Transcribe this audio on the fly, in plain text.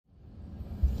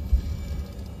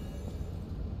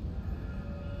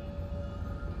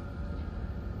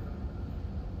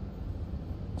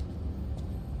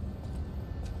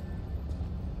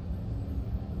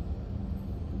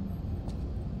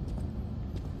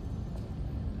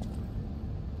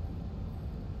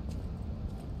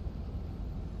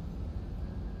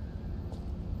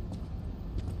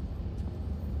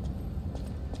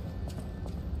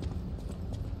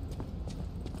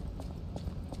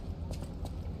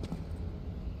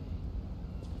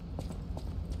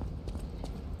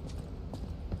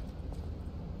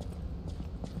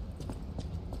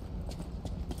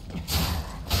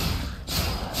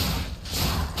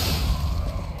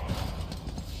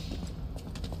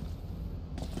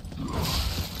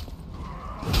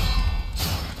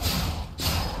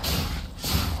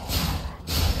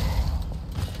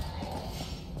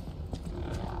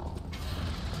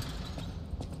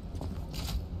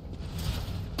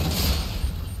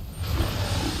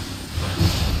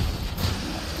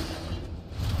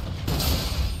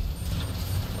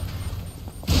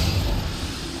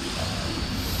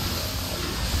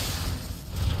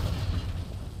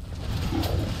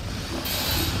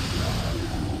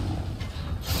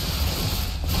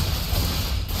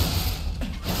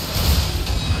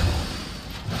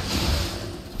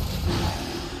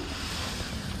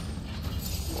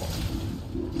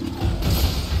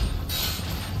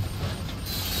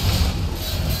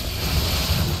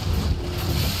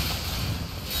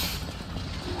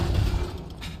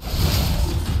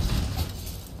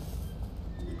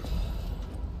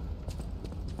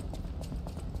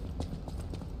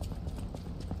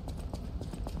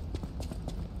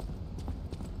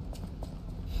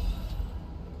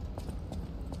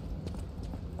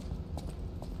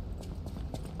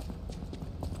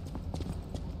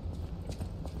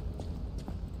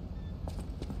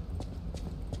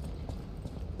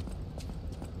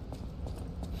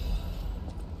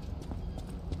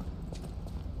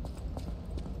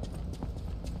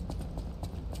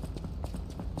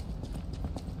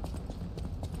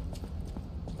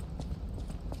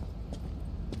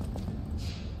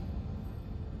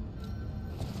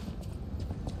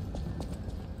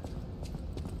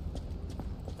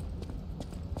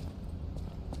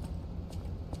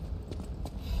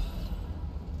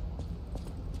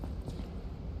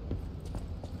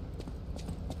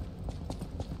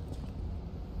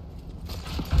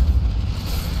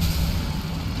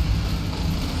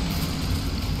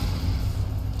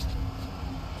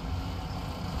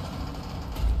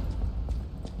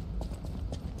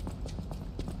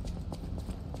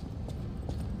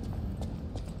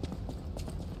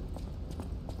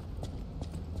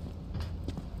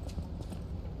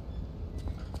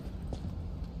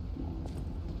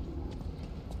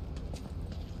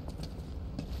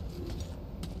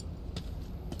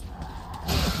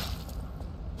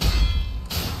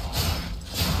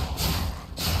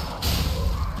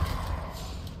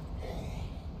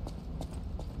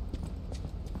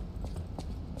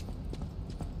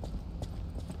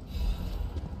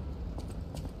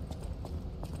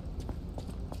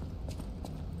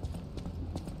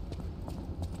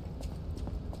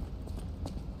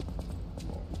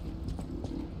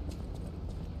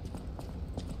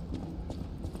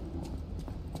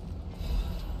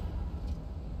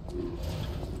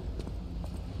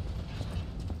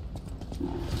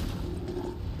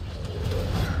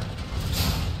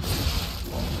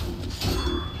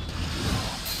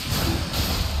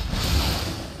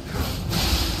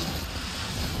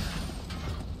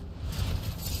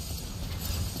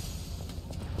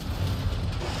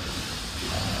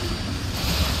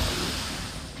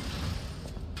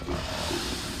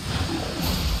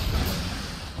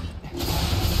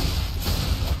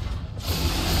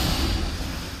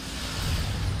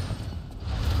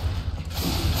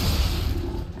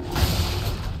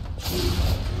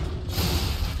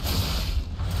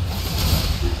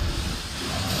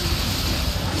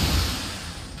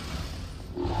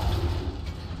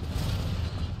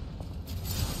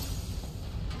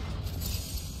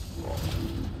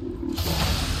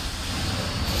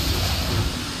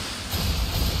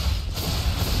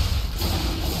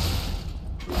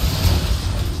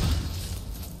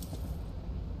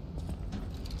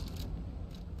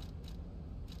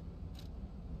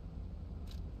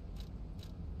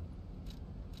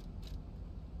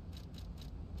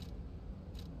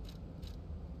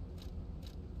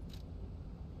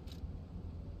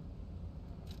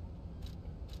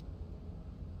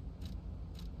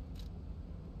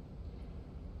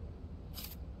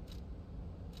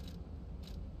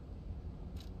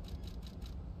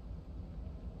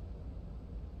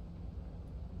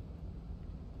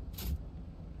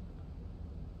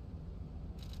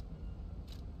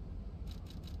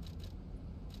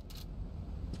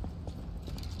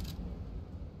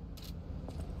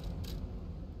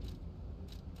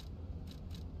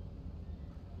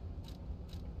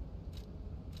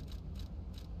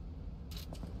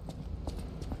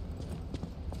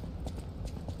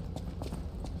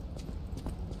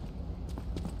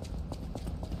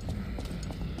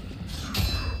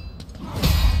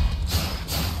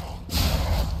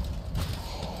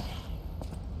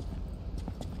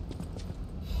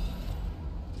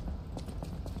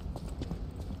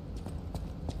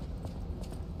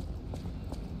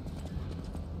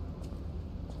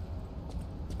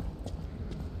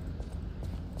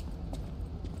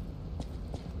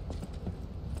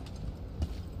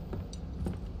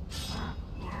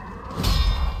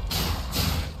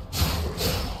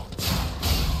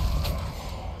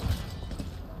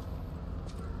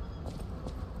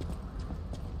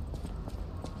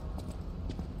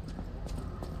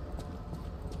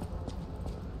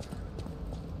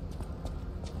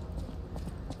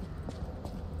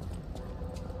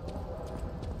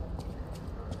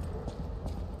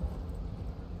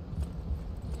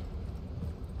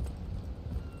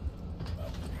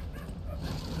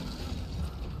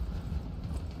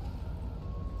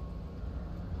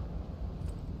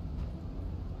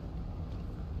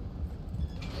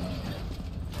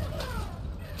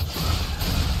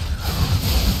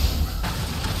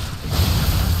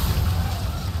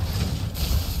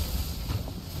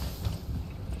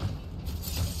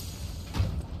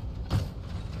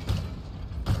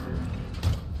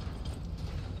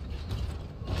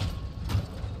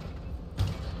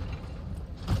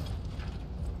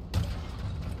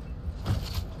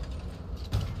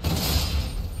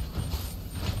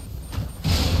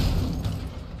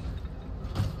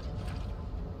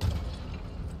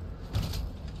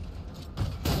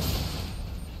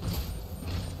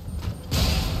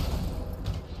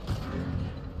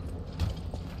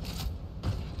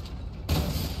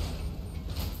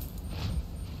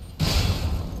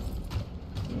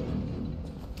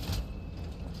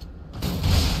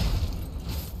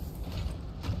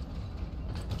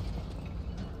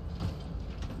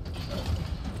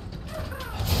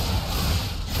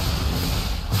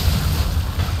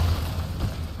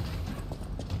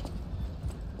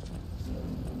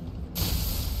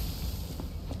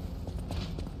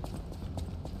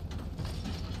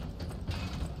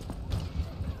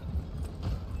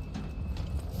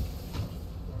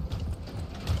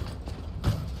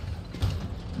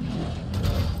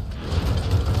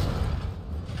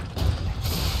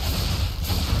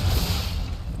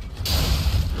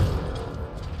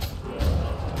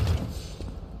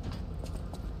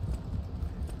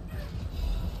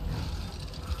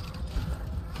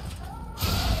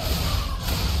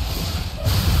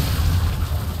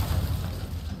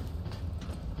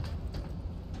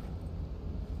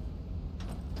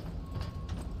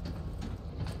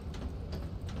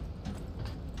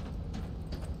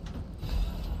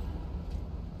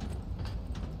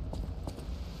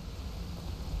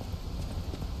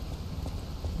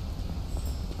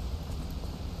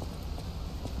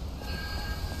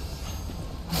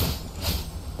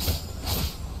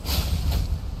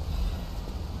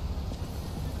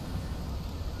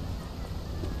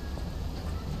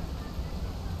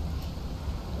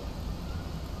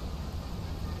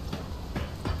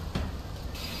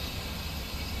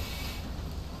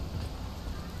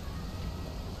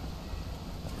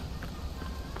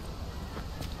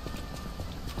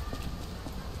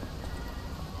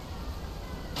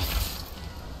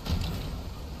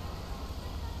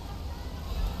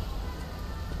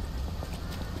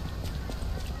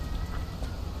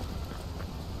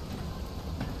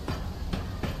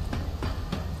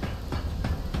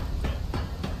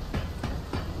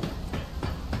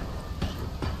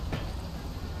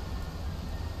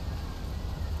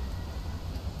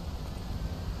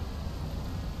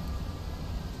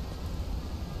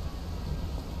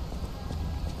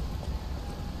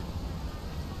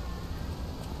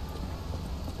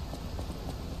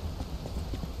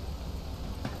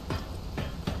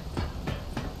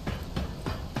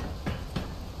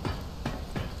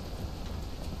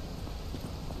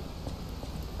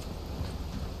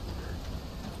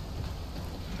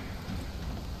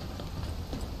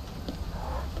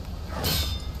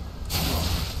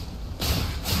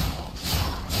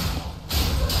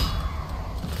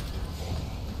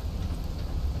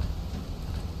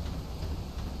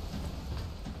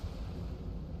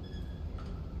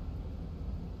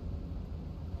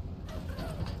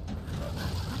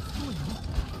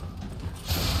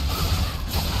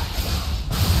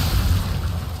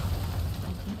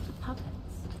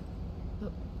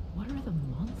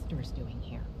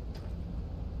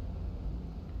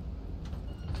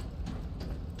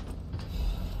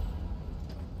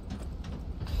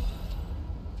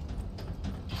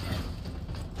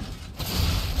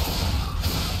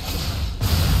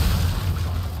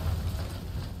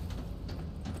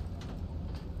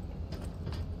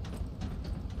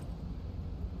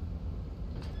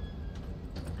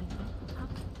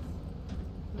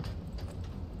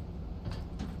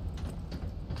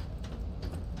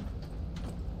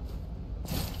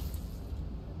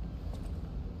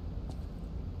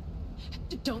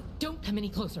Don't come any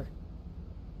closer.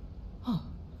 Oh.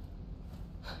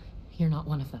 You're not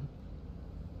one of them.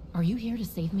 Are you here to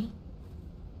save me?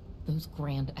 Those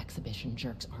Grand Exhibition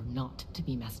jerks are not to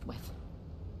be messed with.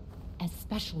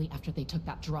 Especially after they took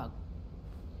that drug.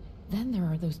 Then there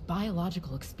are those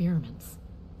biological experiments.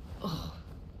 Oh,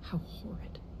 how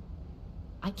horrid.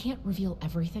 I can't reveal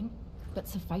everything, but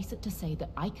suffice it to say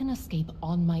that I can escape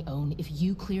on my own if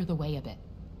you clear the way a bit.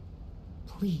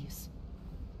 Please,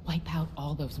 wipe out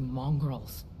all those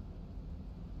mongrels.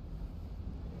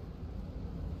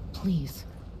 Please,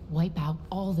 wipe out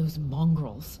all those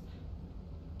mongrels.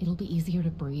 It'll be easier to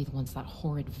breathe once that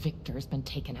horrid Victor's been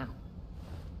taken out.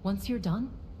 Once you're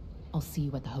done, I'll see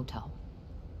you at the hotel.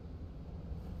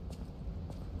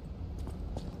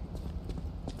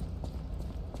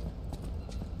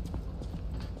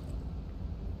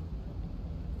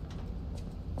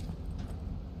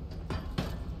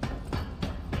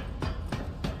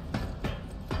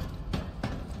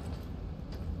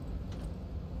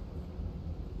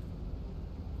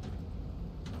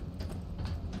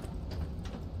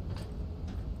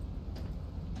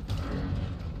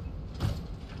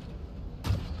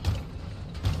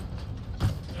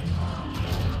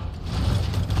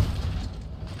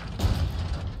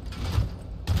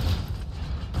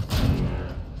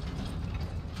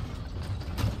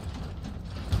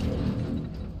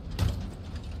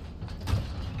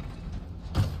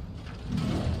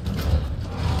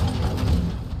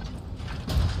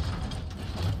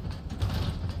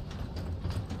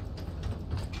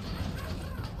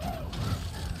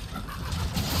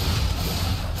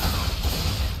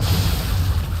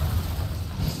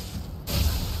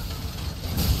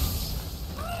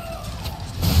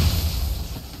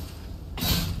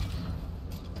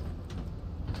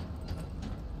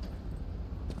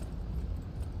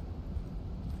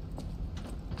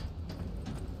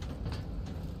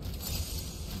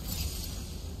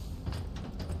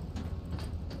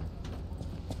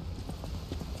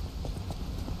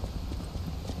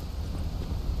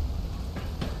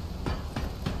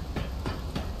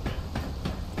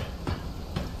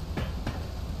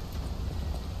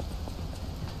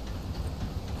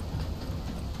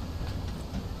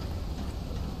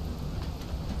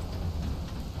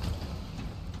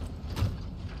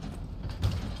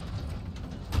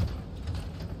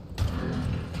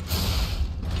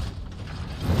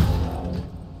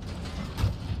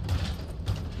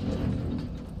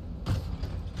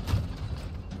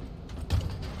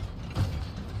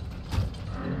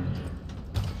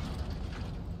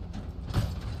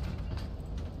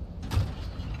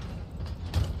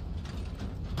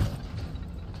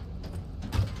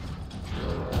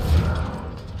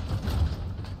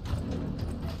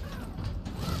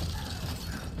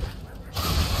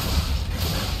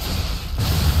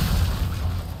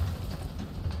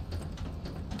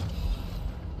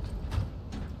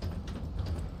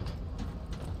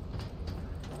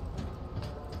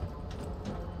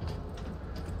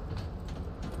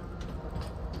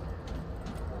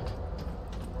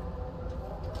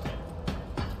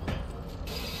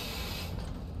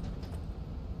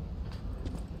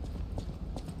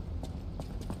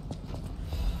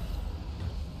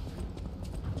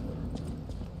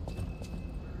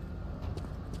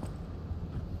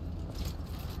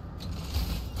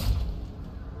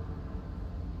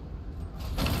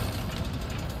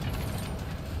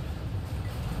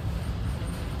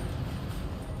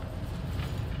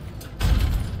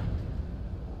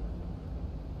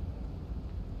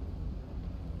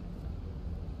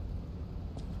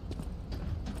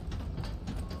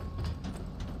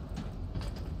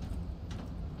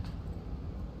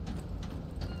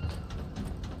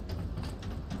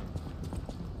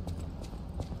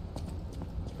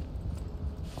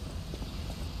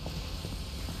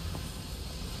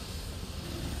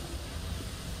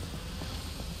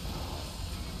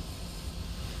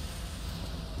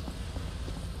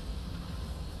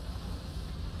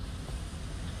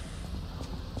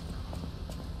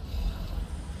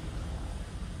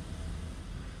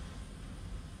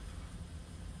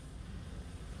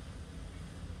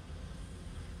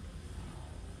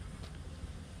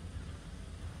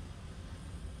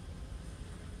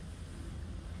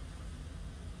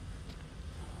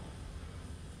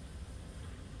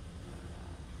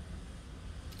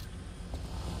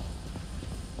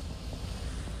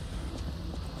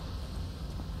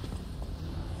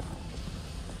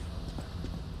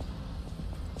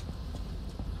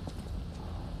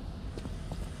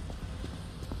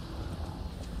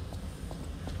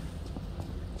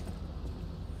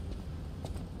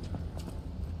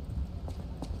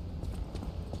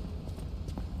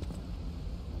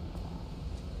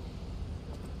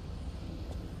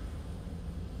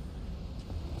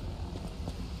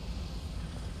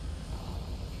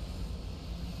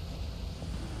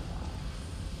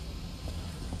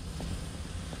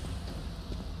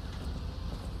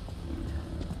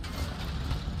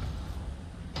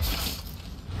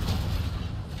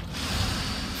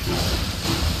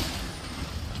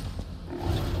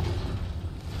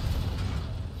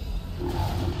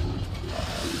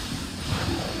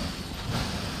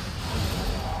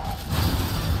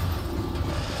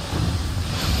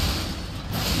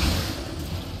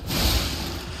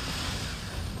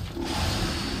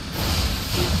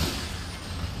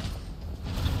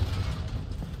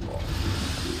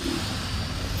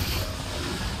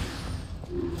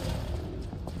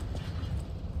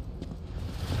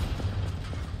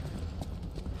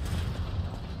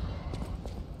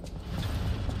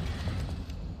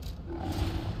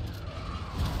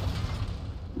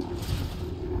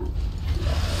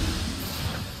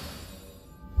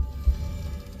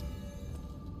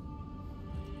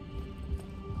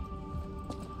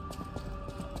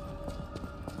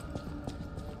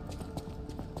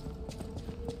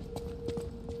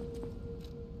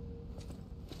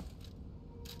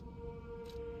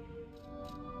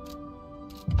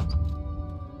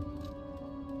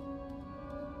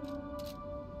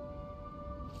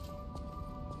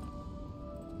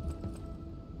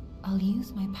 I'll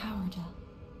use my power gel.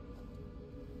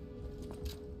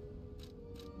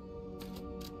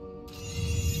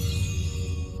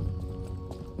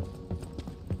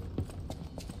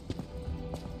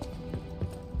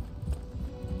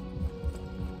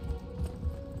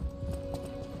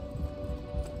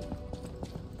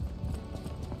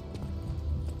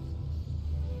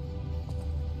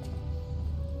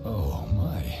 Oh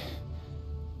my.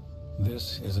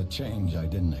 This is a change I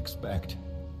didn't expect.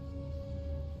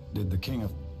 Did the King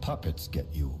of Puppets get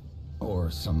you? Or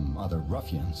some other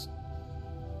ruffians?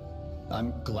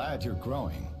 I'm glad you're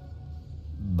growing,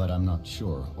 but I'm not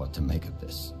sure what to make of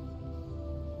this.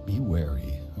 Be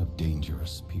wary of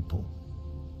dangerous people.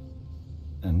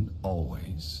 And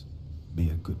always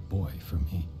be a good boy for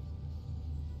me.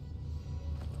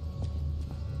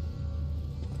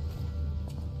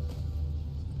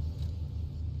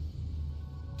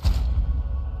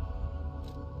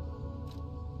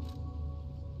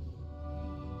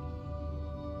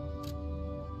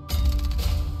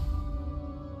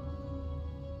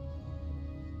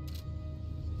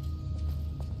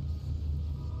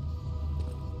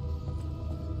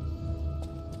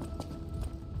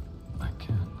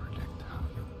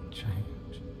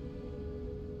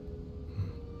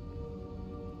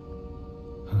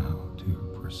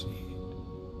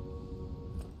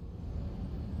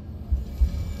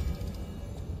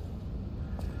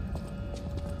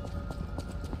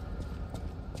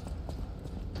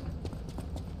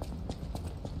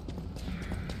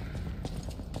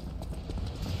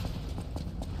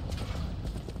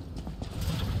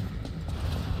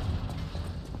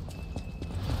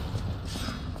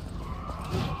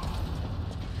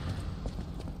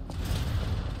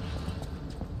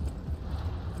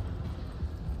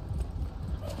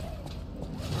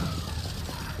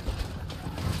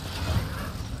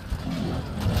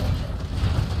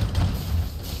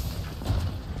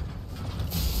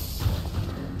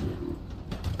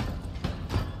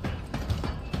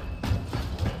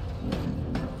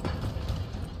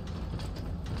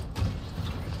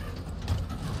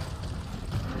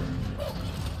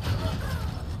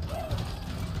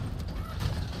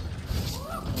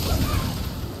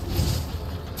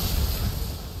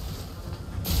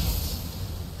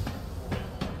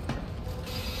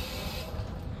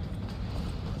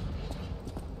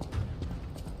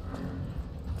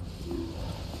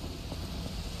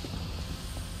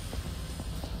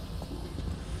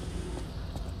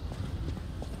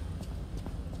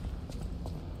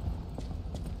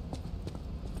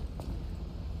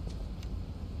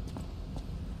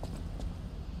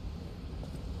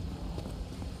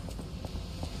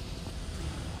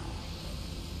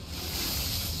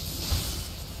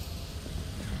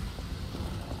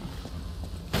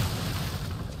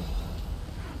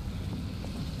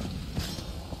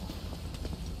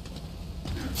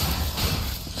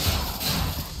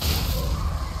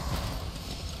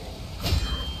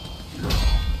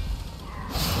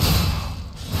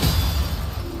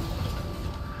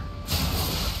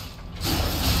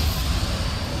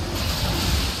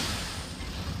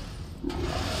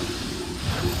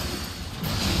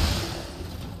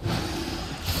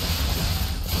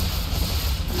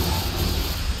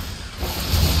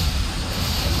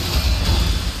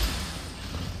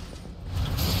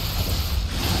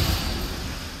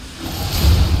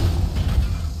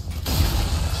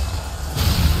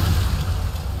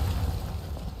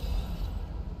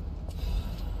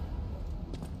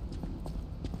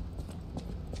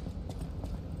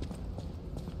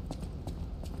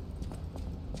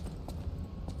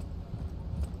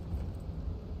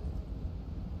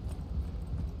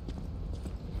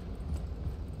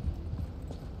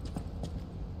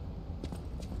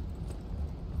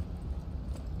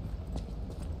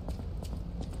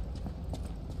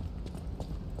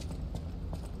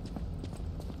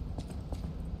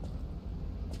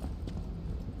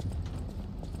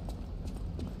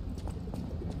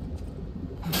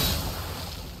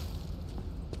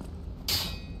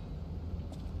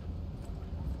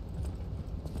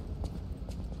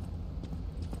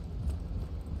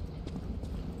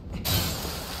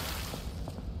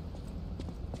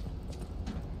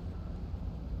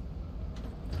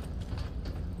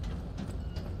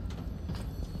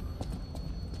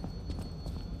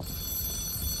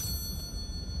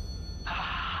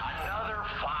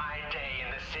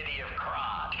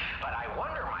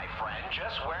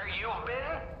 just where you've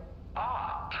been?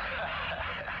 Ah.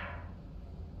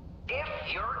 If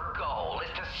your goal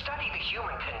is to study the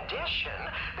human condition,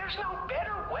 there's no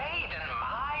better way than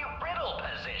my riddle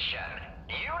position.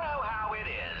 You know how it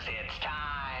is. It's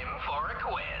time for a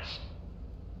quiz.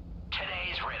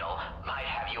 Today's riddle might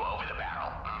have you over the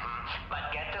barrel.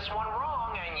 But get this one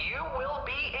wrong and you will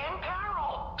be in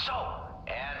peril. So,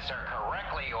 answer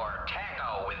correctly or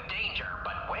tango with danger.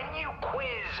 But when you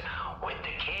quiz with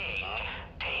the king,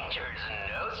 danger's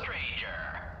no stranger.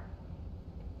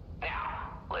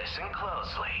 Now, listen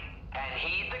closely and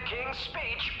heed the king's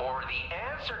speech, or the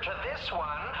answer to this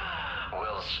one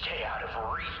will stay out of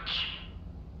reach.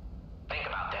 Think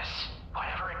about this,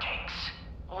 whatever it takes.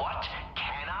 What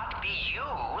cannot be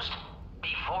used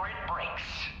before it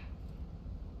breaks?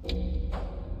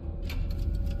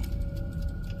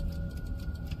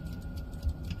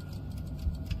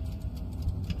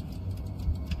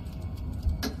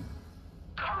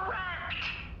 Correct!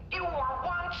 You were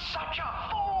once such a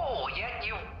fool, yet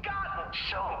you've gotten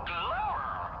so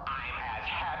clever. I'm as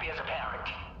happy as a parent.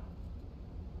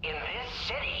 In this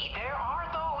city, there are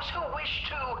those who wish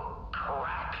to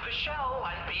crack the shell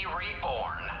and be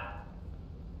reborn.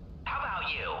 How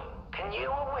about you? Can you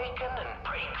awaken and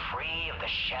break free of the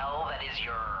shell that is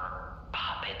your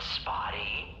puppet's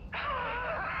body?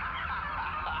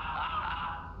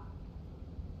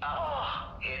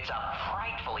 Oh, it's a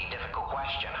frightfully difficult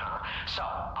question, huh? So,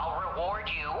 I'll reward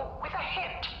you with a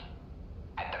hint.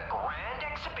 At the Grand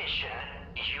Exhibition,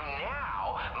 you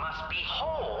now must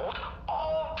behold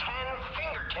all 10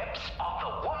 fingertips of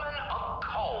the Woman of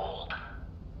Cold.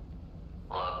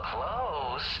 Look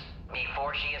close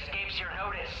before she escapes your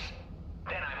notice.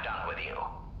 Then I'm done with you.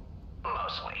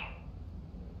 Mostly.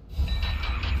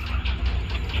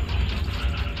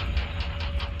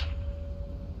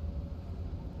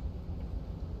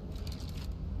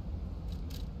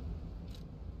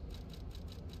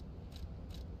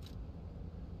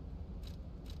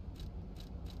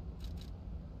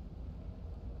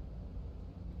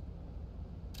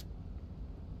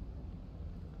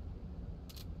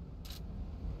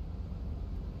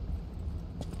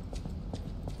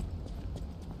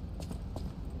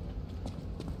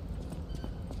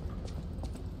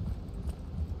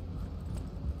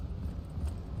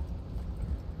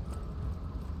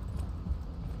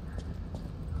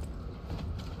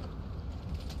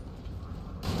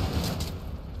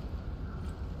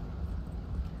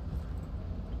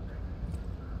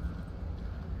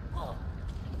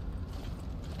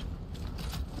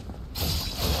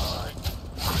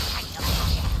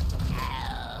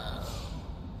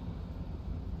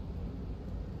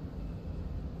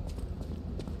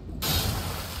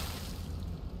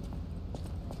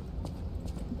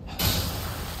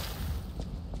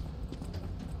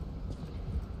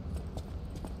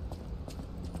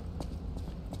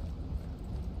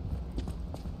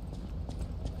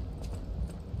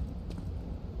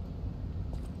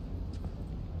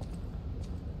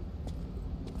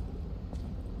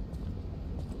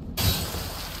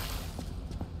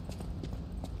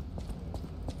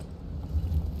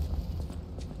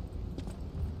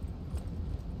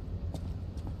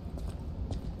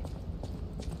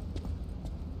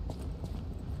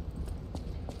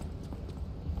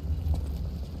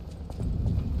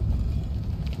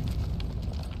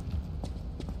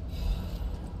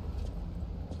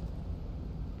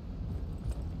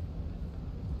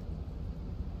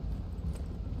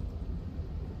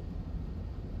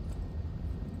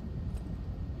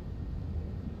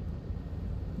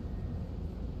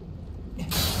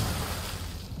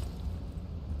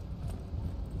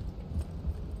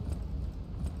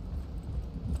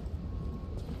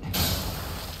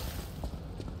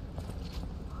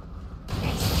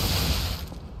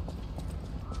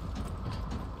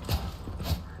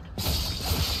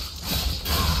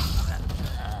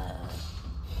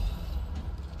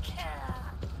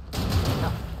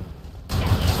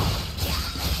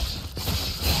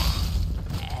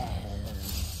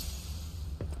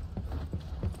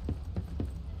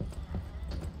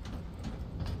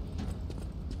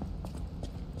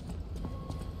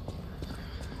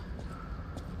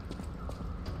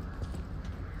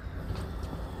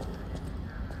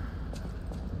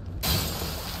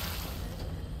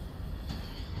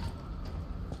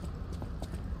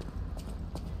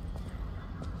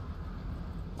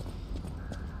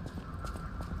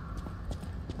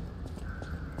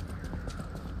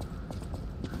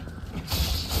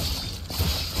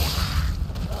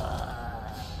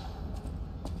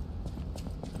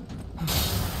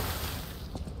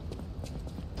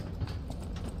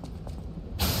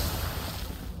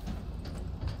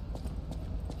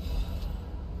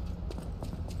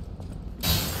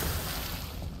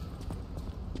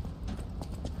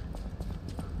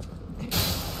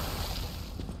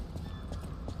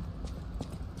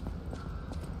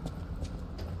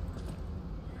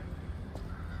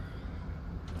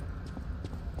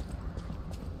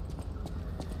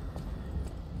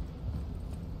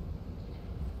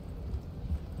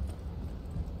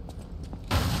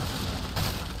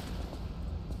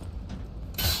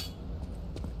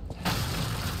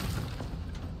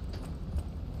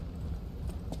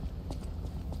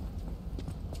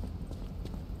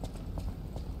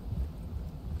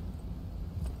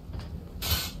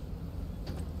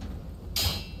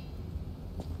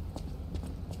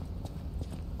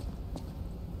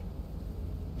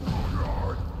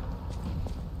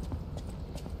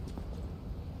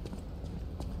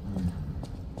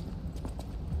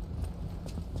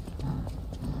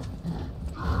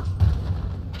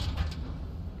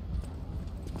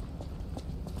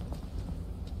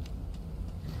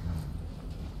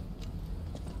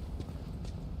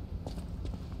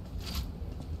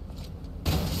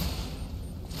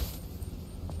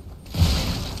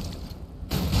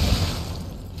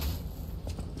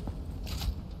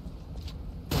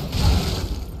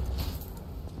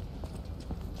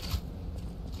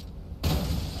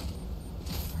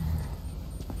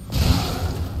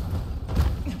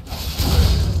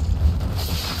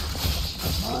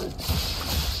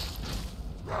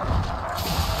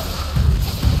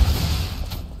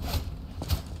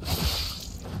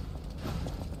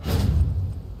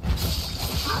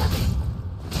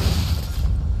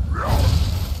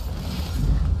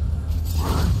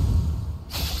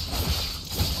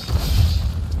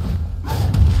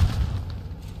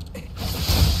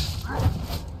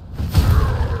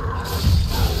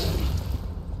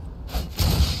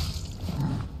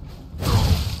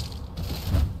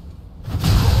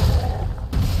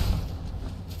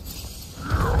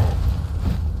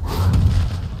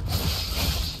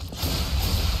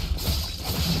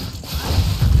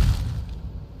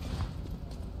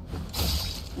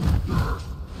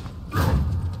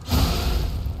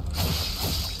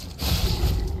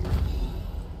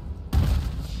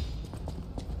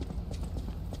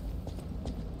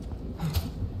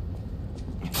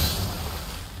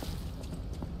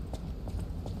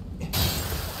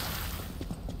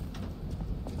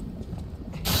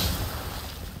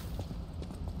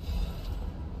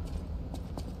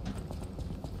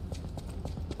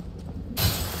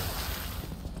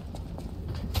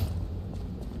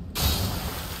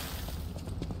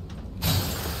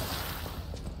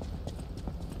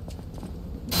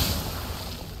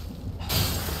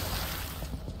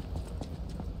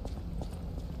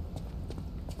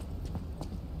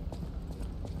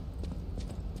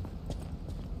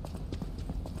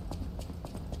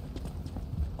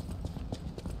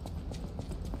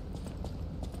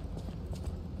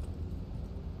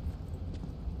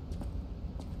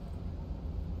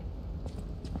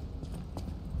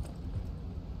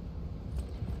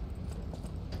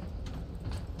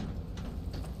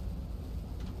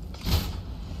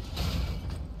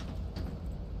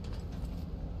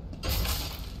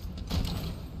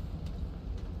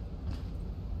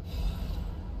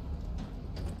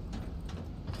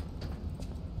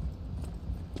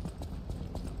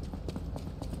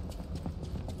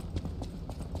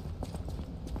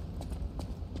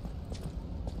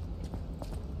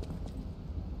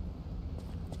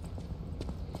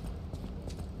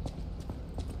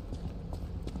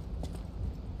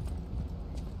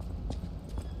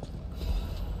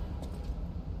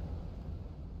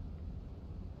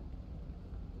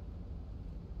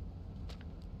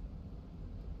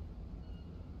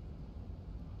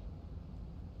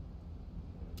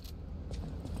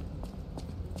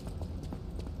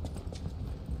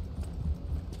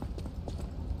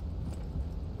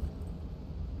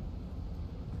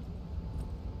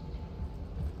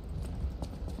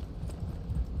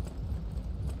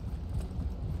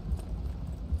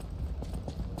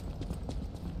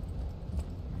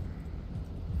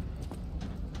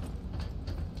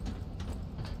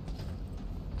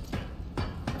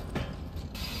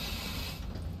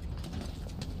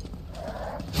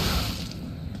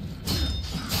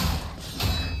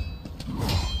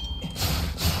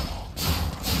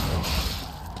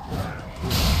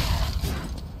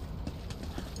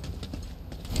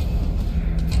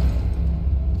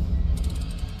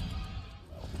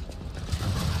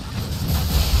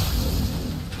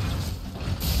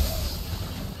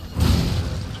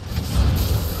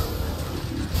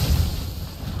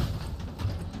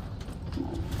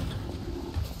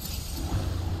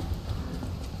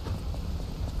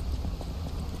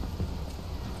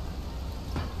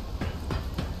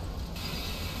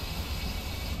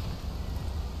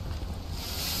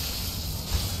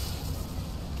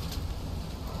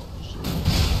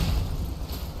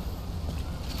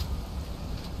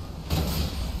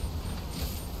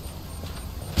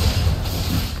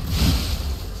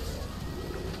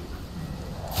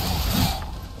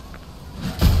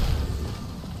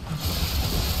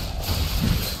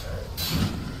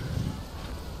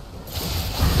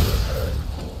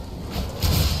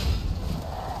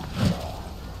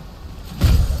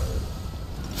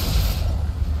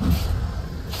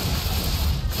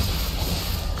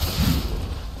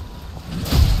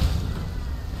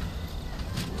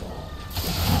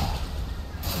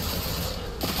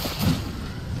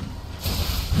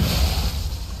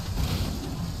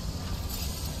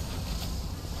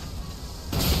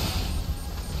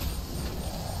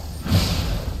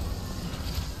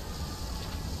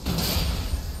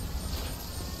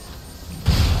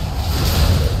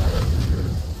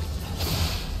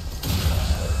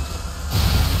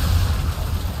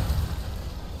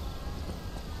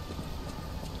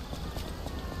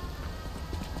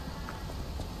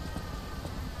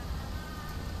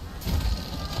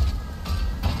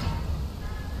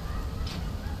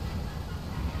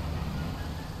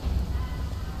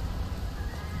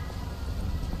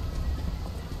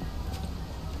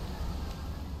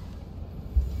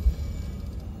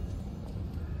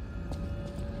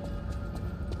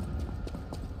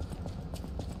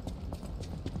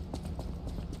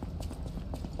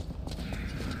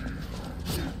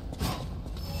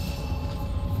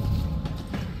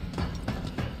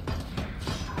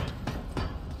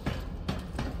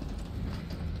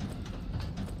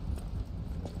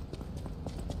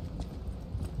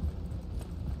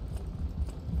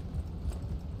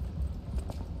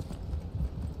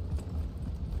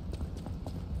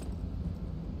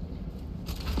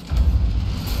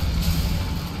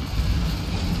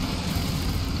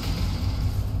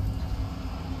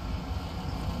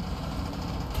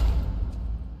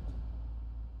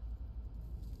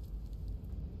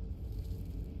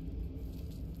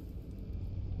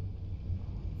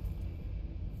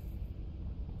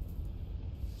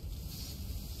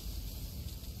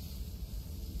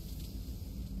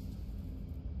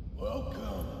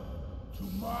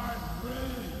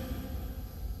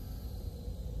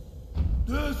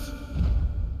 This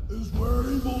is where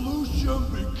evolution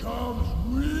becomes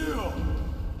real.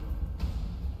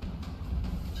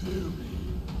 Period.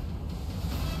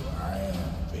 I am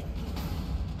Victor,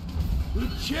 the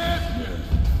champion.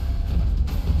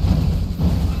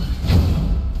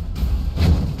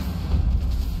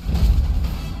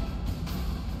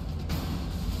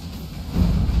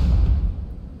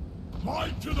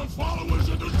 Light to the followers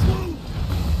of the truth.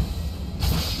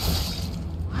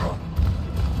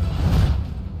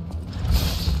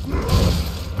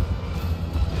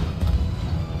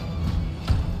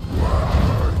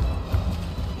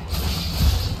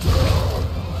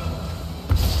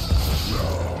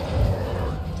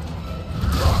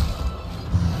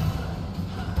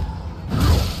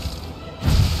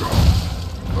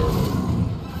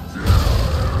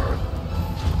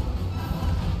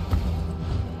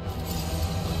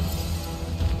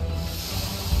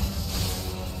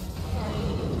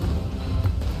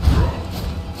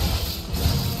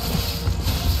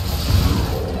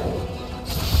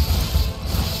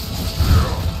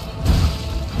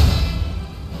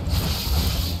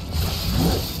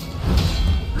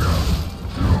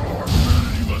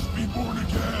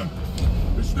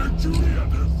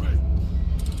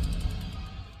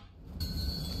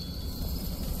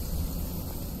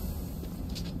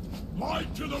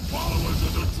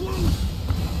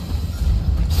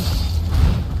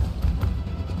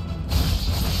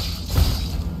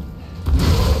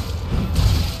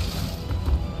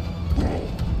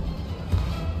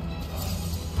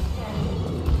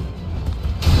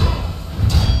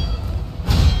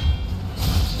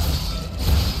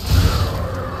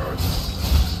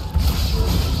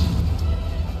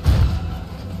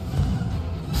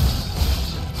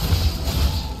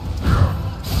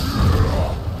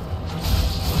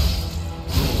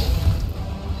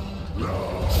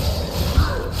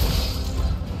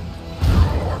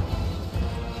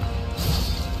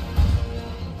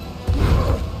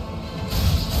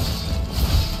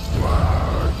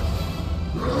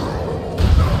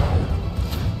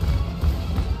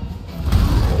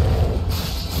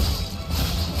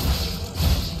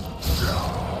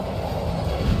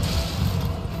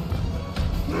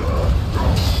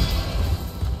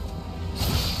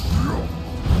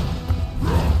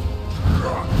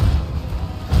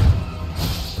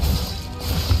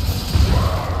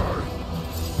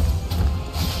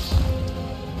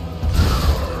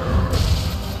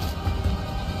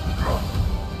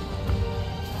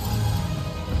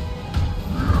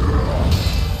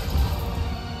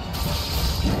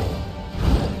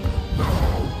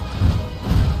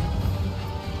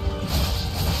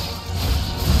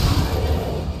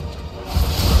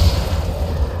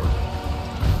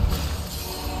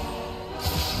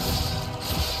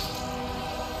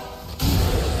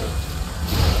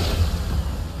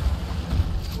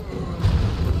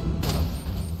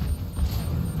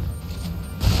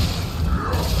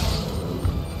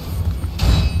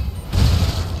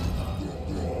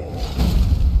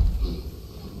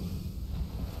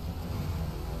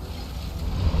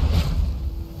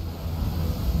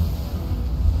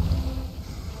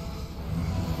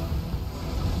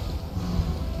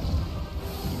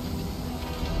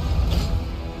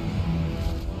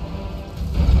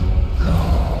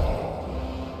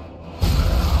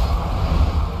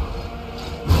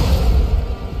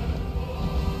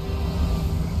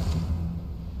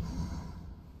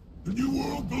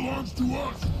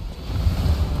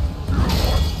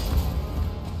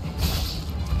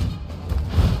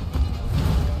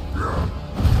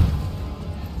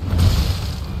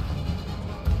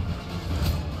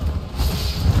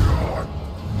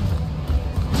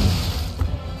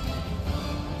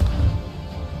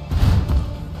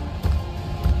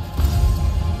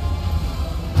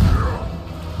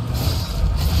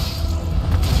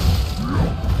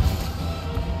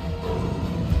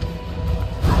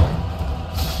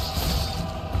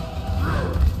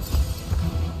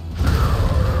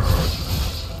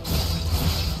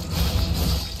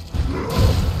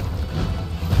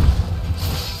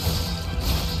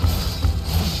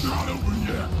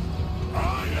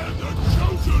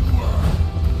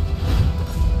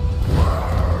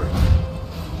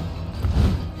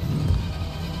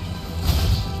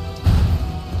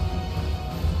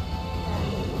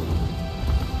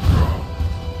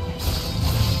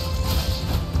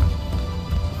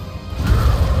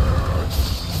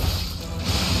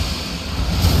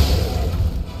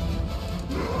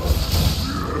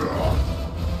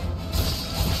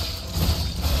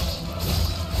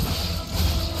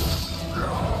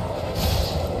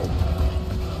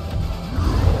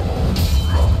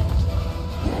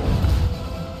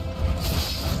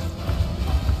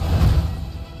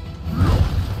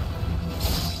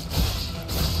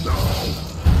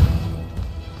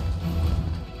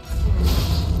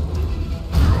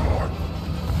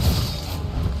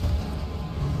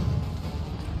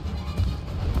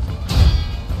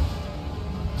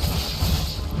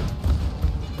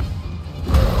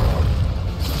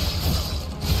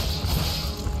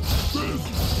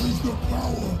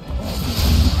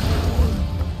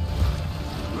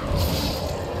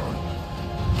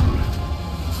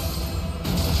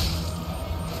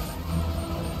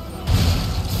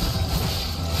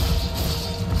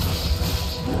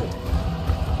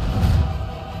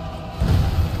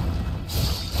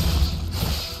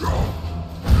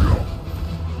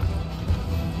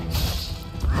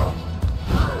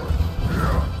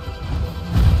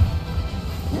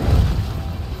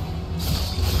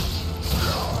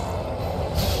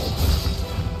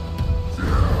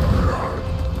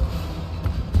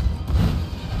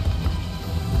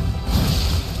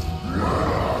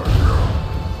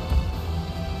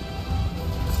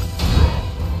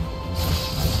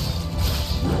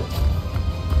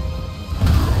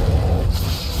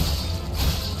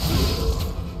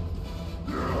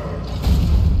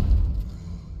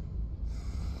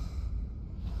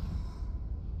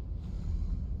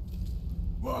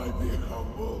 Why be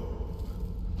humble?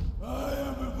 I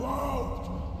am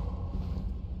evolved.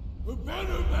 A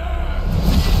better man!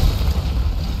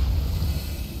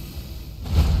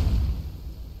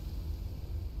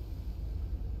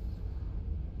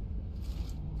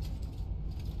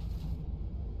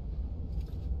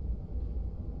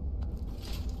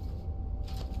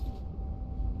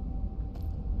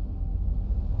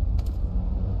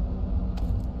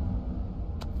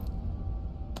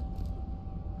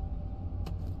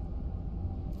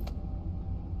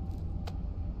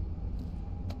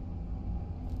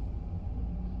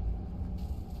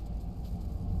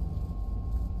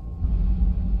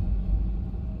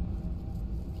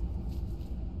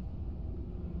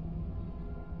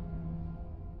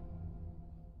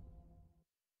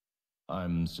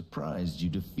 I'm surprised you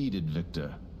defeated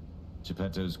Victor.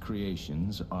 Geppetto's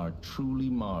creations are truly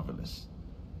marvelous.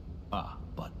 Ah,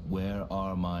 but where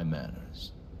are my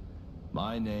manners?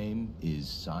 My name is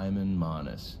Simon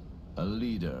Manus, a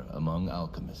leader among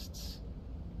alchemists.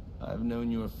 I've known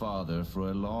your father for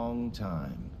a long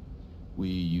time. We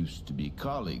used to be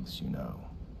colleagues, you know.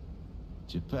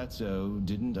 Geppetto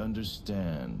didn't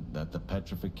understand that the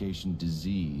petrification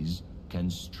disease can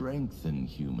strengthen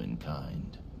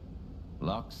humankind.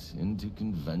 Locks into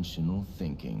conventional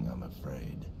thinking, I'm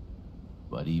afraid.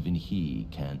 But even he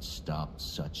can't stop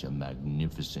such a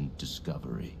magnificent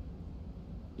discovery.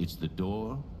 It's the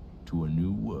door to a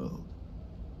new world.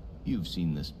 You've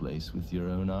seen this place with your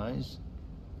own eyes.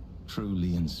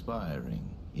 Truly inspiring,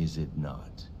 is it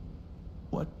not?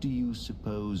 What do you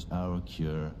suppose our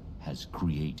cure has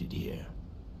created here?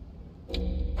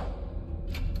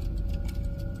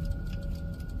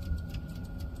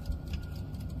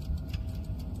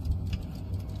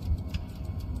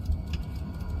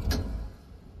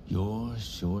 You're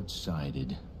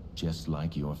short-sighted, just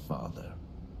like your father.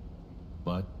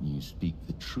 But you speak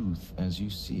the truth as you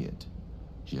see it,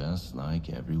 just like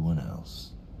everyone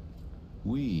else.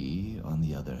 We, on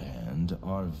the other hand,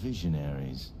 are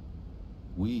visionaries.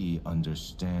 We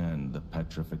understand the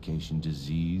petrification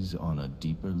disease on a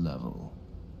deeper level.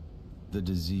 The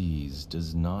disease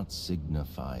does not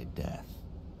signify death.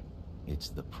 It's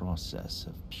the process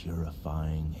of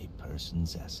purifying a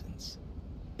person's essence.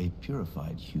 A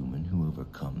purified human who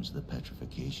overcomes the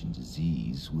petrification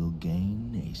disease will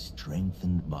gain a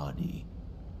strengthened body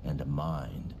and a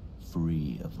mind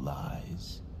free of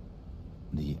lies.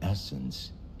 The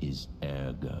essence is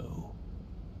ergo.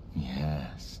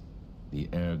 Yes, the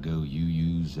ergo you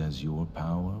use as your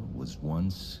power was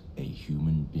once a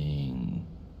human being.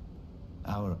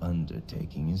 Our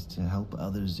undertaking is to help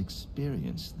others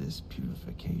experience this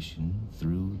purification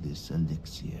through this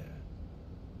elixir.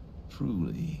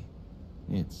 Truly,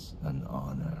 it's an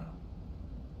honor.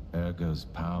 Ergo's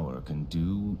power can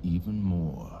do even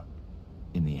more.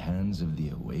 In the hands of the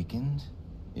awakened,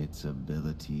 its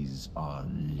abilities are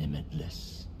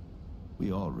limitless.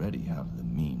 We already have the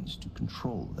means to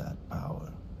control that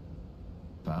power.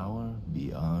 Power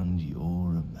beyond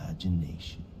your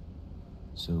imagination.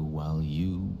 So while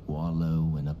you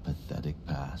wallow in a pathetic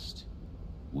past,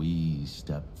 we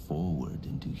step forward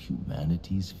into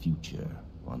humanity's future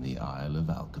on the Isle of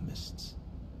Alchemists.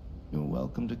 You're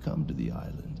welcome to come to the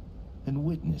island and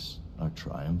witness our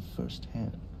triumph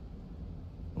firsthand.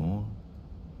 Or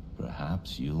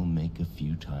perhaps you'll make a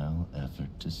futile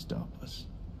effort to stop us.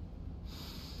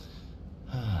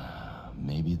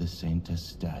 Maybe the Saintess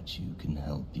statue can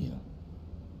help you.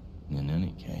 In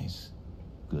any case,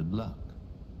 good luck.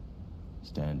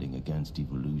 Standing against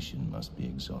evolution must be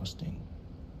exhausting,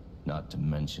 not to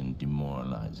mention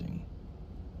demoralizing.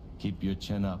 Keep your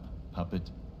chin up,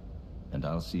 puppet, and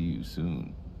I'll see you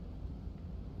soon.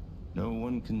 No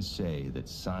one can say that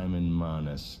Simon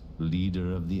Manus,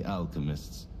 leader of the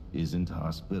alchemists, isn't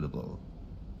hospitable.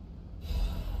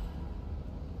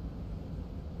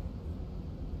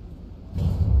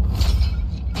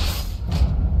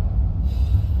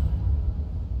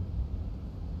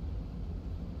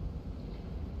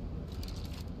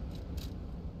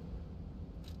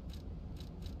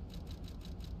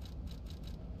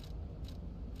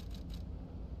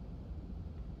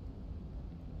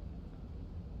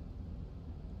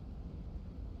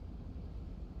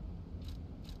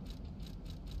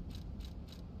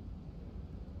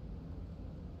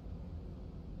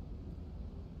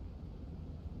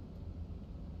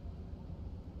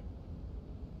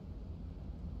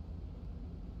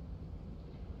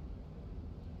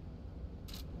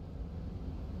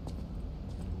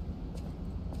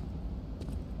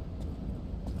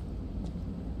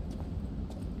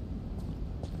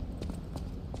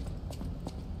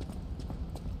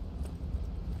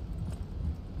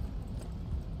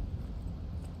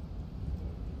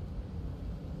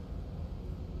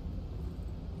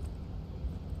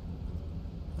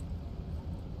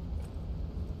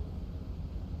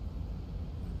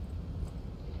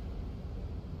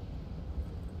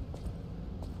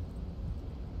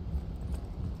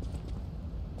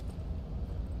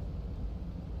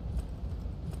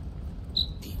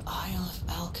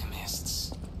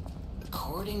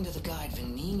 According to the guide,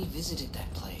 Venigni visited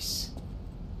that place.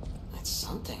 That's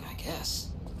something, I guess.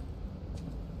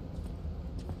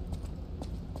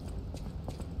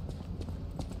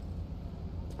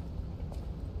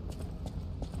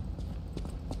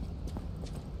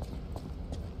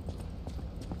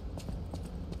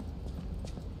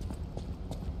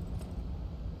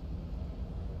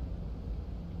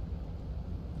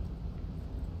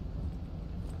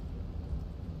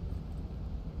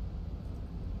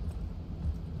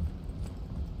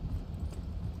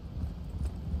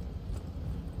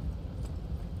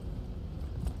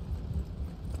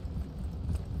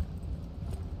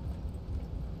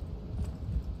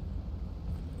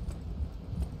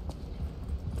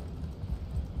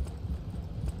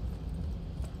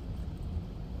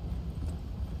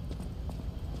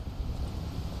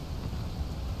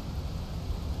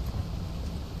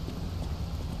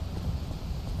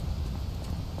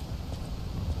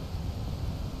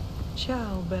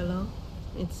 Ciao, Bello.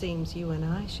 It seems you and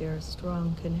I share a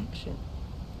strong connection.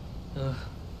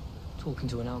 Talking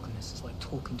to an alchemist is like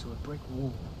talking to a brick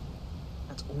wall.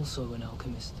 That's also an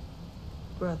alchemist.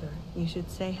 Brother, you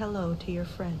should say hello to your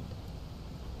friend.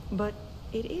 But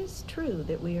it is true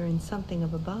that we are in something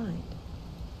of a bind.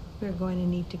 We're going to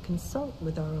need to consult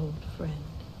with our old friend.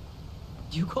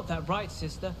 You got that right,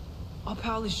 sister. Our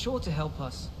pal is sure to help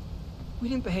us. We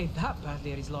didn't behave that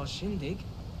badly at his last shindig.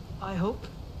 I hope.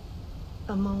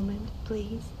 A moment,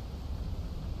 please.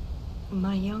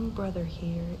 My young brother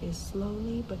here is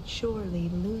slowly but surely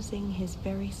losing his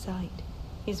very sight,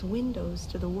 his windows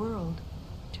to the world,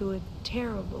 to a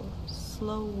terrible,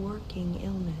 slow-working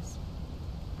illness.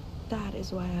 That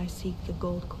is why I seek the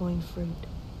gold coin fruit.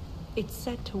 It's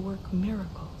said to work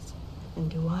miracles, and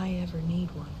do I ever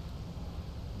need one?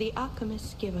 The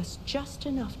alchemists give us just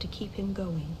enough to keep him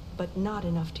going, but not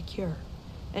enough to cure,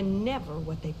 and never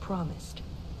what they promised.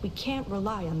 We can't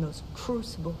rely on those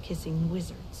crucible-kissing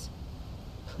wizards.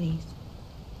 Please,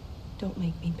 don't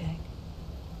make me beg.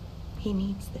 He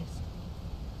needs this.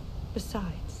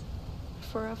 Besides,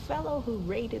 for a fellow who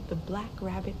raided the Black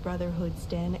Rabbit Brotherhood's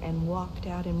den and walked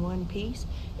out in one piece,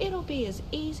 it'll be as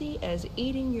easy as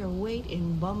eating your weight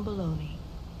in bumbaloni.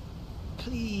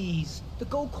 Please, the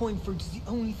gold coin fruit is the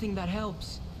only thing that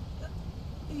helps.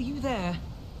 Are you there?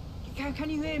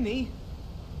 Can you hear me?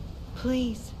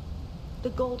 Please. The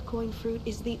gold coin fruit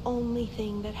is the only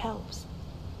thing that helps.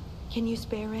 Can you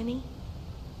spare any?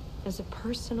 As a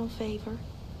personal favor?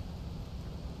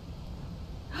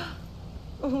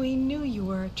 We knew you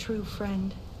were a true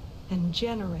friend, and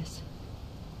generous.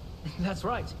 That's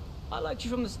right. I liked you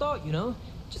from the start, you know?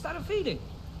 Just had a feeling.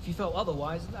 If you felt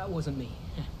otherwise, that wasn't me.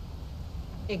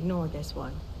 Ignore this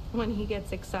one. When he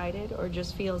gets excited or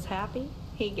just feels happy,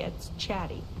 he gets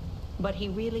chatty. But he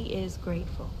really is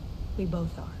grateful. We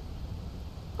both are.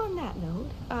 On that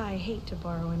note, I hate to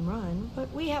borrow and run,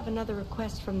 but we have another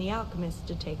request from the alchemist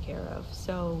to take care of,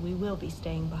 so we will be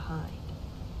staying behind.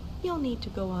 You'll need to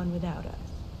go on without us,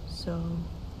 so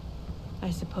I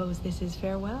suppose this is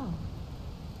farewell.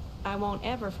 I won't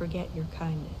ever forget your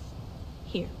kindness.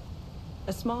 Here,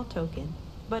 a small token,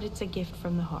 but it's a gift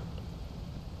from the heart.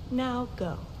 Now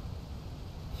go.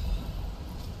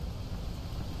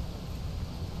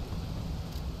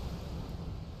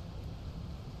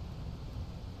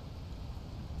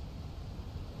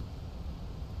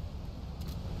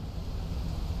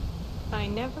 I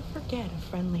never forget a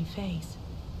friendly face.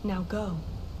 Now go.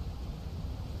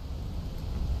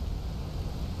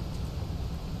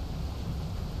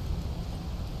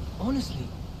 Honestly,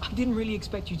 I didn't really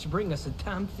expect you to bring us a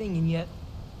damn thing, and yet...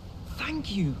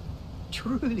 Thank you.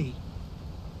 Truly.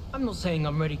 I'm not saying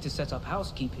I'm ready to set up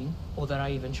housekeeping, or that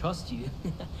I even trust you.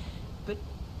 But,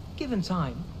 given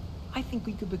time, I think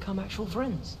we could become actual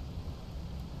friends.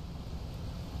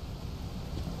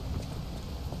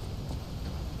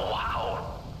 Wow.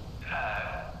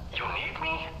 You need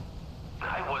me?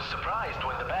 I was surprised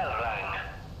when the bell rang.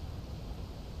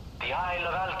 The Isle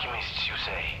of Alchemists, you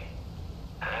say?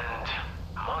 And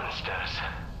monsters.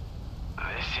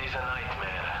 This is a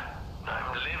nightmare.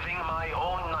 I'm living my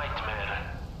own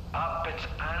nightmare. Puppets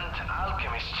and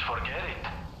alchemists forget it.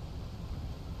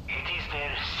 It is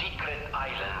their secret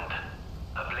island.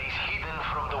 A place hidden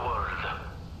from the world.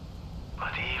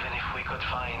 But even if we could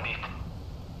find it,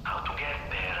 how to get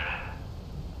there?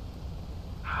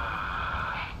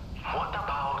 What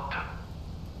about...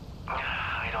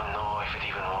 I don't know if it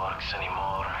even works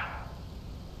anymore.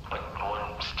 But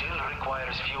one still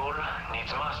requires fuel,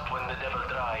 needs must when the devil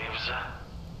drives.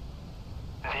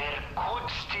 There could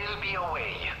still be a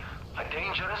way. A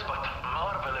dangerous but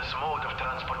marvelous mode of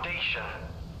transportation.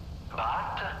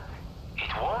 But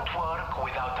it won't work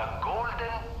without a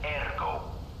golden ergo.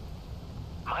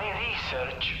 My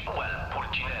research, well,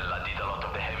 Purcinella did a lot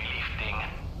of the heavy lifting,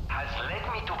 has led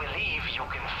me to believe you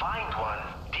can find one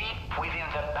deep within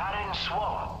the barren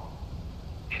swamp.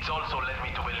 It's also led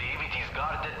me to believe it is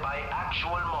guarded by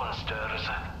actual monsters.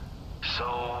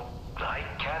 So, I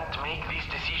can't make this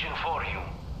decision for you.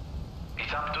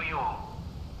 It's up to you.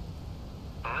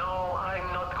 No, I'm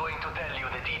not going to tell you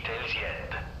the details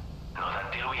yet. Not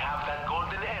until we have that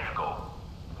golden ergo.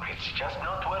 It's just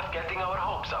not worth getting our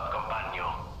hopes up,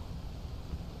 compagno.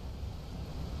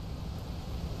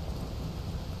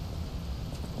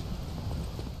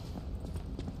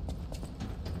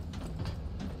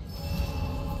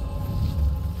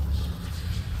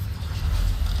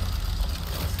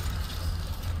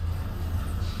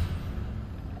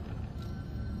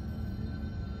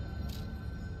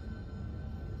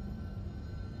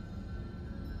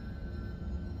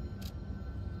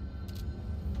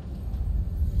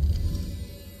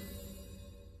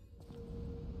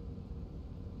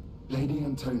 Lady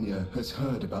Antonia has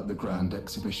heard about the Grand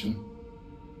Exhibition.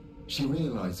 She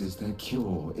realizes their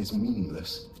cure is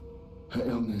meaningless. Her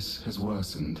illness has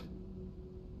worsened.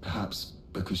 Perhaps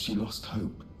because she lost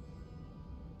hope.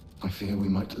 I fear we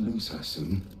might lose her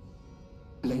soon.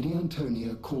 Lady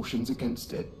Antonia cautions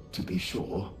against it, to be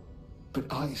sure.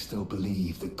 But I still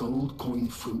believe the gold coin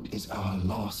fruit is our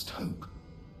last hope.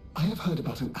 I have heard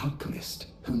about an alchemist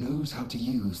who knows how to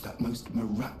use that most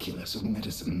miraculous of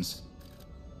medicines.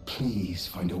 Please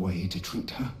find a way to treat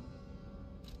her.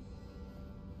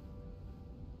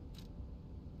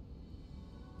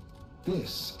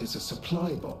 This is a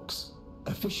supply box,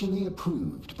 officially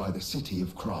approved by the city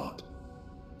of Krat.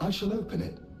 I shall open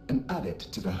it and add it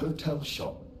to the hotel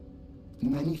shop.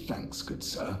 Many thanks, good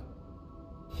sir.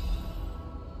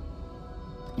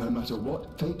 No matter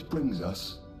what fate brings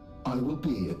us, I will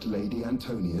be at Lady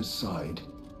Antonia's side.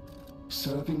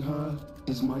 Serving her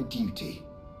is my duty.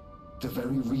 The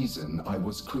very reason I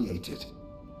was created.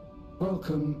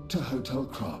 Welcome to Hotel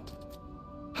Krat.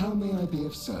 How may I be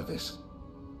of service?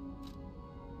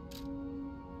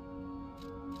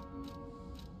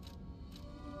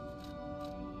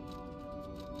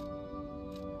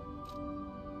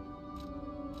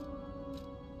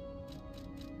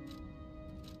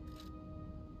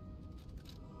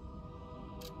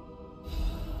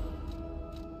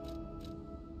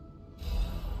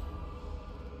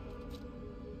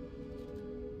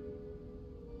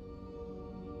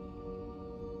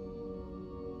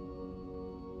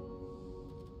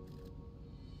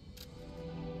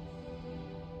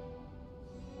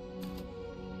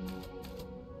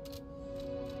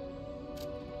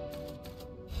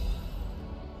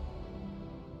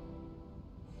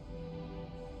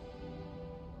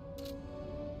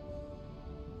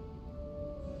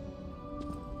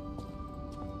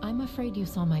 I'm afraid you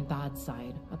saw my bad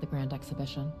side at the Grand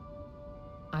Exhibition.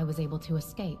 I was able to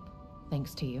escape,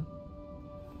 thanks to you.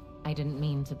 I didn't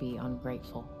mean to be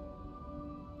ungrateful.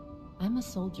 I'm a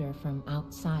soldier from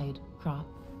outside Krat.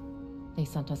 They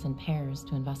sent us in pairs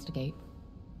to investigate.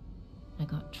 I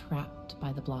got trapped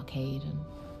by the blockade and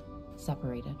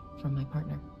separated from my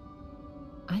partner.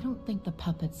 I don't think the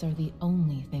puppets are the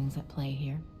only things at play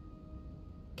here.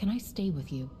 Can I stay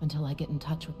with you until I get in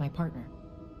touch with my partner?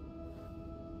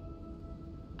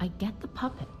 I get the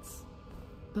puppets,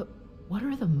 but what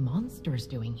are the monsters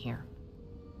doing here?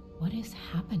 What is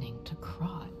happening to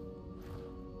Krat?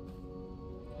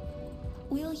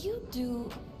 Will you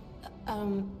do,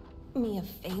 me a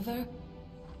favor?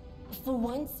 For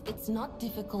once, it's not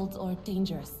difficult or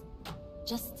dangerous.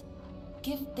 Just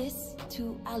give this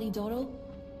to Alidoro.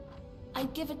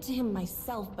 I'd give it to him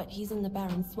myself, but he's in the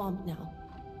barren swamp now.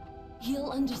 He'll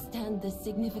understand the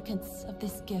significance of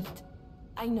this gift.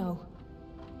 I know.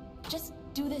 Just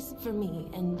do this for me,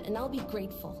 and I'll be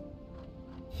grateful.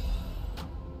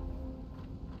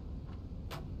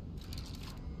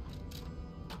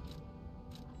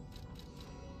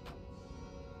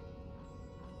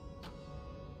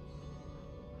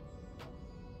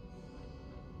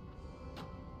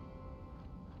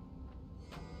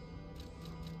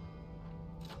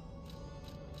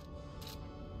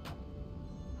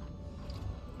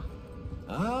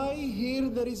 I hear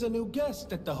there is a new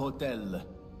guest at the hotel,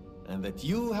 and that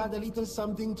you had a little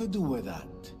something to do with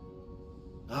that.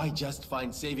 I just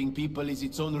find saving people is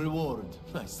its own reward.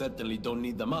 I certainly don't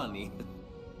need the money.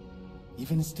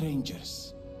 Even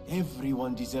strangers.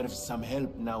 Everyone deserves some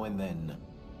help now and then.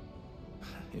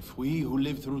 If we who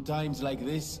live through times like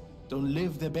this don't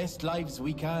live the best lives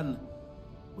we can,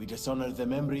 we dishonor the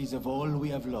memories of all we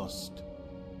have lost.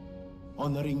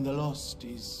 Honoring the lost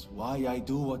is why I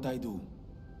do what I do.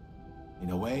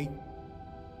 In a way,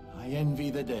 I envy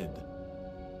the dead.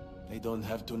 they don't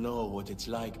have to know what it's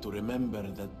like to remember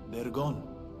that they're gone.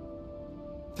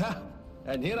 Ha!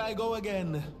 And here I go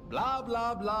again. Blah,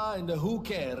 blah, blah, and who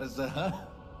cares, huh?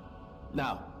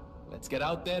 Now, let's get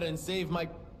out there and save my...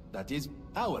 that is,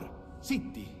 our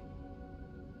city.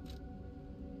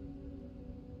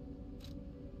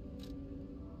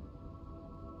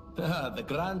 The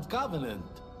Grand Covenant.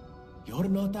 You're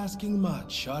not asking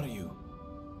much, are you?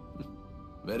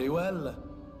 Very well.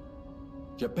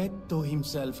 Geppetto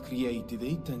himself created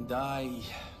it, and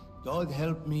God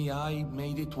help me, I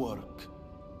made it work.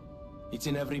 It's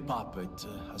in every puppet,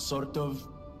 a sort of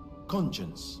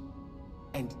conscience.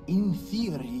 And in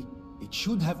theory, it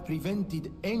should have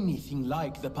prevented anything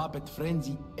like the puppet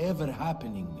frenzy ever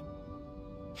happening.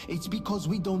 It's because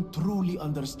we don't truly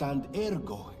understand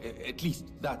ergo, at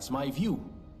least that's my view.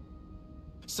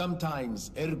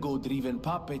 Sometimes ergo-driven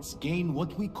puppets gain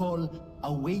what we call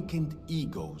awakened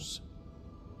egos.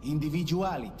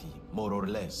 Individuality, more or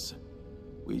less.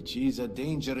 Which is a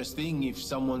dangerous thing if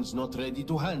someone's not ready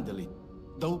to handle it.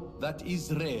 Though that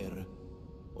is rare.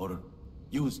 Or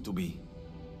used to be.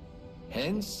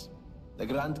 Hence, the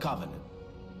Grand Covenant.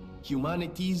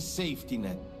 Humanity's safety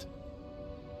net.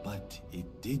 But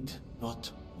it did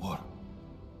not work.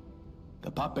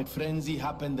 The puppet frenzy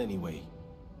happened anyway.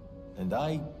 And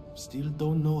I still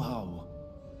don't know how.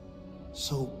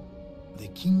 So, the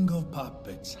King of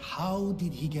Puppets, how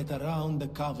did he get around the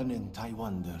Covenant, I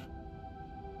wonder?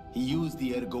 He used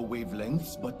the ergo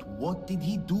wavelengths, but what did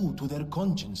he do to their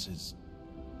consciences?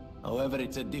 However,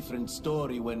 it's a different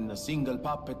story when a single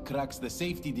puppet cracks the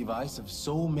safety device of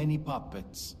so many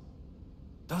puppets.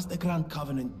 Does the Grand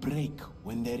Covenant break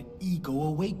when their ego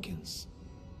awakens?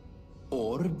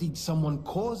 Or did someone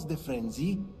cause the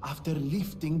frenzy after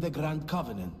lifting the Grand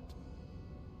Covenant?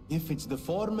 If it's the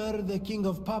former, the King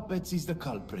of Puppets is the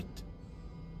culprit.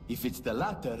 If it's the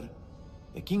latter,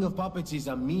 the King of Puppets is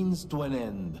a means to an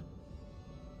end.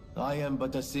 I am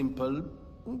but a simple,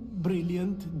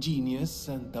 brilliant genius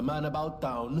and a man about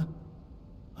town.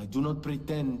 I do not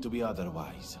pretend to be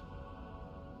otherwise.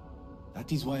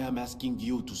 That is why I'm asking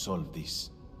you to solve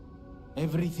this.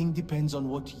 Everything depends on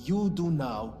what you do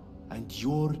now and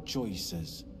your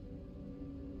choices.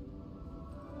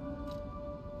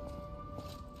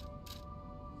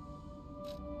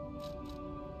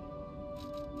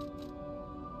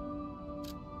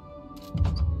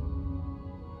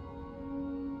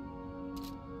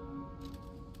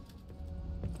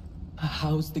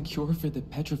 How's the cure for the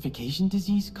petrification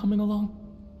disease coming along?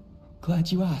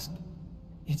 Glad you asked.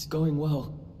 It's going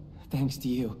well, thanks to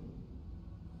you.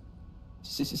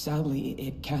 Sadly,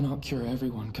 it cannot cure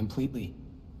everyone completely.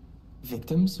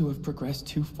 Victims who have progressed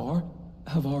too far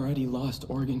have already lost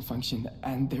organ function,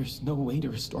 and there's no way to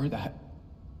restore that.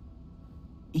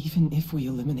 Even if we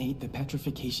eliminate the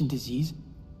petrification disease,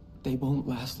 they won't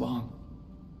last long.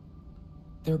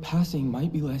 Their passing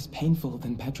might be less painful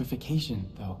than petrification,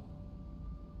 though.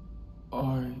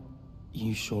 Are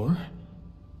you sure?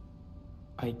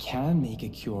 I can make a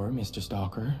cure, Mr.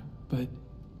 Stalker, but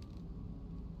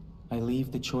I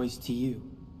leave the choice to you.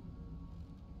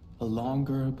 A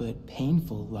longer but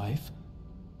painful life,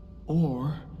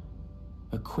 or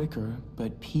a quicker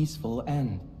but peaceful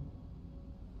end.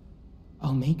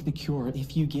 I'll make the cure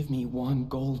if you give me 1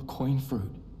 gold coin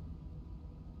fruit.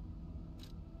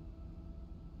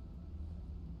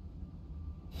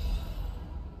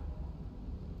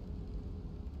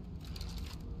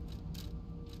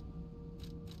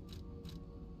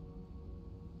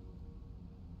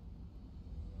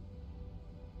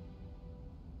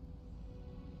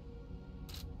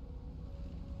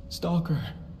 Stalker,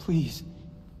 please.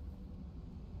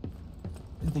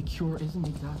 The cure isn't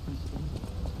exactly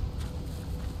stable.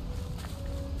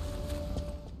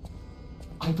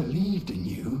 I believed in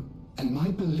you, and my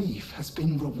belief has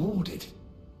been rewarded.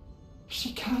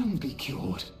 She can be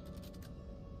cured.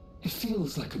 It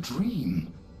feels like a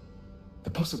dream.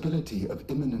 The possibility of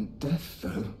imminent death,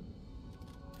 though.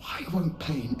 Why won't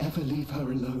pain ever leave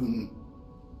her alone?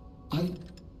 I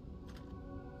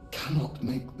cannot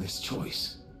make this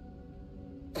choice.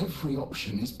 Every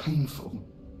option is painful.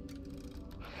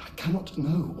 I cannot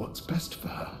know what's best for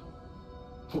her.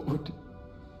 What would...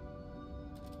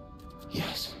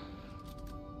 Yes.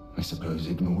 I suppose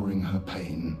ignoring her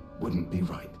pain wouldn't be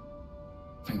right.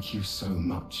 Thank you so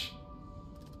much.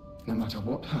 No matter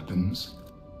what happens,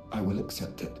 I will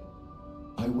accept it.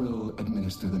 I will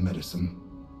administer the medicine.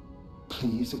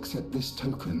 Please accept this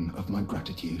token of my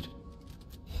gratitude.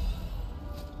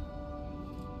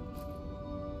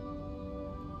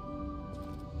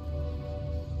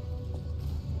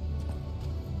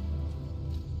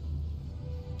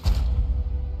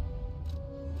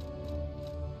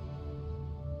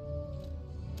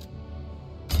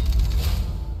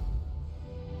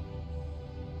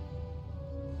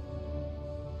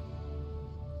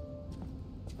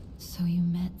 So you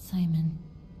met Simon.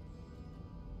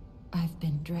 I've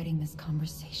been dreading this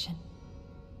conversation.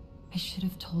 I should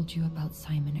have told you about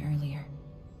Simon earlier.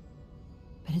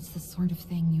 But it's the sort of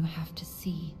thing you have to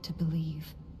see to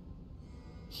believe.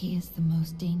 He is the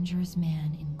most dangerous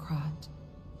man in Krat.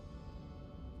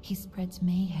 He spreads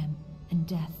mayhem and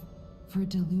death for a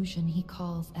delusion he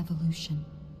calls evolution.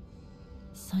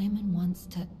 Simon wants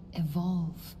to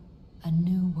evolve a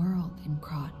new world in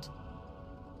Krat.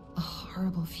 A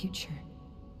horrible future,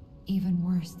 even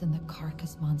worse than the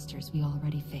carcass monsters we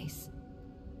already face.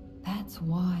 That's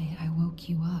why I woke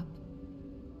you up.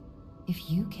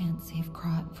 If you can't save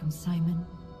Krat from Simon,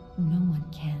 no one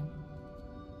can.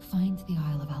 Find the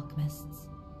Isle of Alchemists.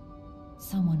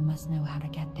 Someone must know how to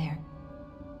get there.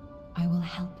 I will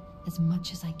help as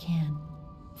much as I can,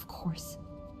 of course.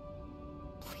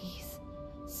 Please,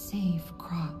 save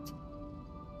Krat.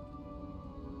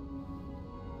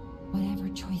 Whatever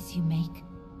choice you make,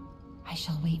 I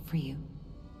shall wait for you.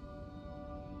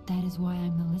 That is why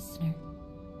I'm the listener,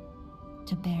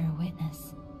 to bear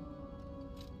witness.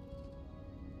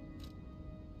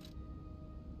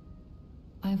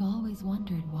 I've always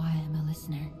wondered why I'm a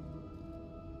listener.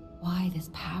 Why this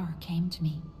power came to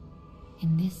me,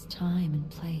 in this time and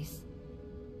place.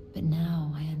 But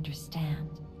now I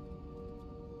understand.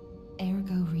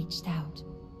 Ergo reached out,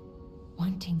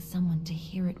 wanting someone to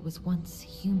hear it was once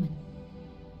human.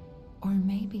 Or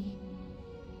maybe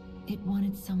it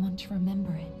wanted someone to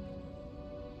remember it.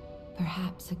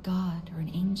 Perhaps a god or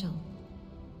an angel.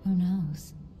 Who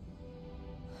knows?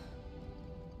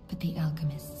 But the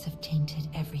alchemists have tainted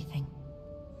everything.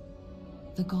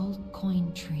 The gold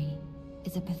coin tree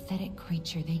is a pathetic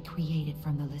creature they created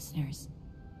from the listeners.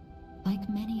 Like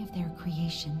many of their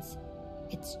creations,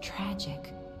 it's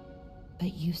tragic,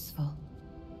 but useful.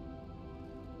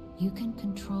 You can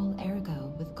control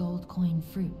Ergo with gold coin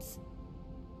fruits.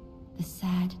 The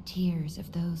sad tears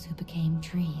of those who became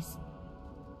trees.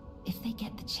 If they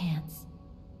get the chance,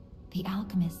 the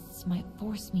alchemists might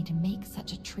force me to make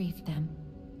such a tree for them.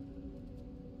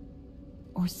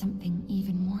 Or something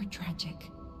even more tragic.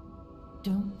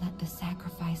 Don't let the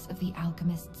sacrifice of the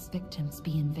alchemists' victims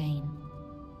be in vain.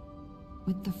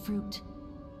 With the fruit,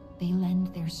 they lend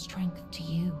their strength to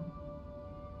you.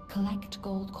 Collect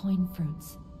gold coin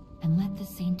fruits, and let the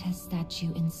Saintess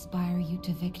statue inspire you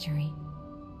to victory.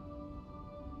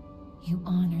 You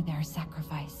honor their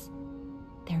sacrifice,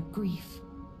 their grief,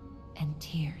 and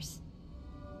tears.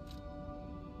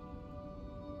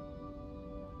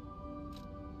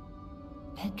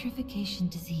 Petrification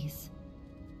disease,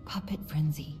 puppet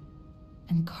frenzy,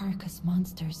 and carcass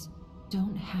monsters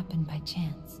don't happen by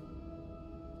chance.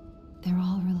 They're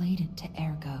all related to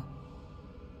Ergo.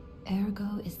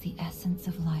 Ergo is the essence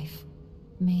of life,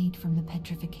 made from the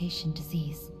petrification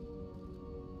disease.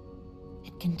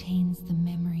 It contains the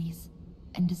memories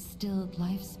and distilled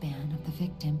lifespan of the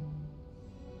victim.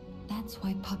 That's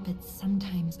why puppets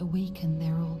sometimes awaken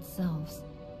their old selves,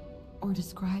 or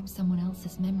describe someone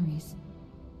else's memories.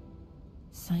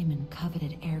 Simon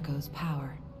coveted Ergo's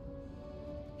power,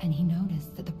 and he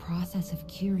noticed that the process of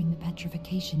curing the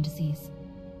petrification disease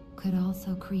could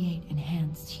also create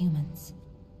enhanced humans.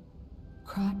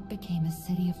 Krat became a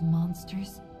city of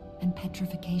monsters and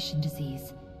petrification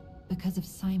disease because of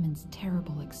Simon's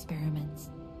terrible experiments.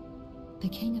 The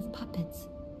king of puppets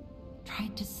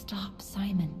tried to stop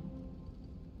Simon,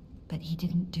 but he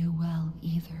didn't do well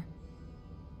either.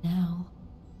 Now,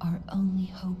 our only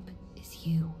hope